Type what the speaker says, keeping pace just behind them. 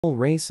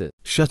racist.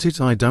 Shut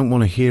it, I don't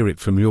want to hear it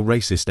from your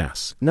racist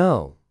ass.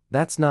 No,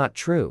 that's not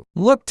true.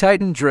 Look,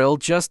 Titan Drill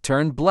just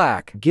turned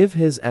black. Give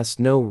his ass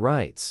no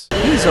rights.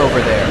 He's over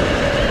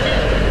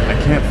there.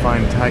 I can't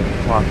find Titan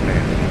Clock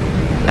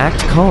Man. Act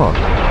calm,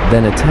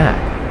 then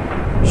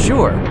attack.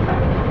 Sure.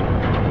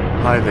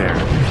 Hi there.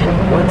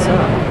 What's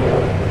up?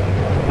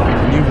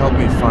 Can you help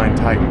me find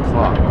Titan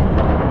Clock?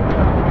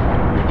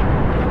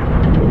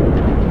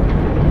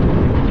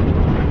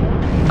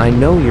 I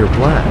know you're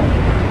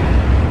black.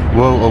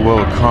 Whoa, oh,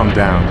 whoa, calm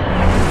down.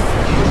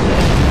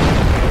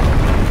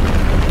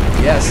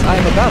 Yes, I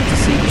am about to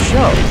see the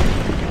show.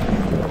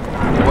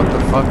 What the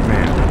fuck,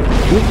 man?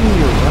 Give me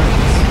your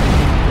rights.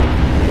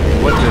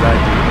 What did I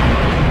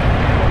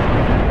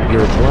do?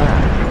 You're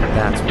black,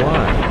 that's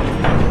why.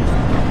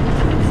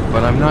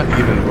 But I'm not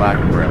even black,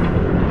 bro.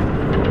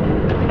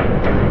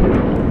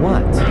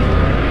 What?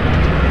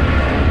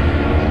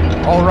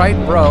 Alright,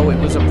 bro, it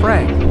was a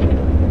prank.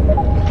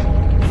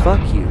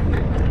 Fuck you.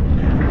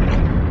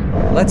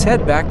 Let's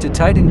head back to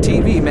Titan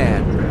TV,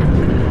 man.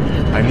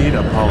 I need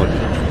apology.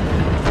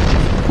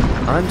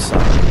 I'm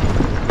sorry.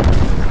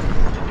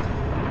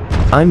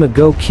 I'ma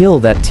go kill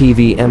that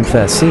TV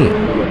emphysine.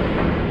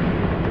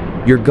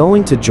 You're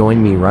going to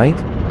join me, right?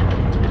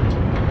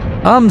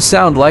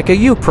 Sound like a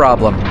you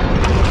problem.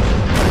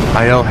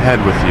 I'll head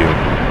with you.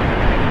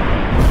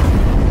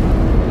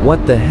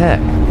 What the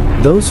heck?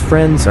 Those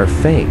friends are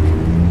fake.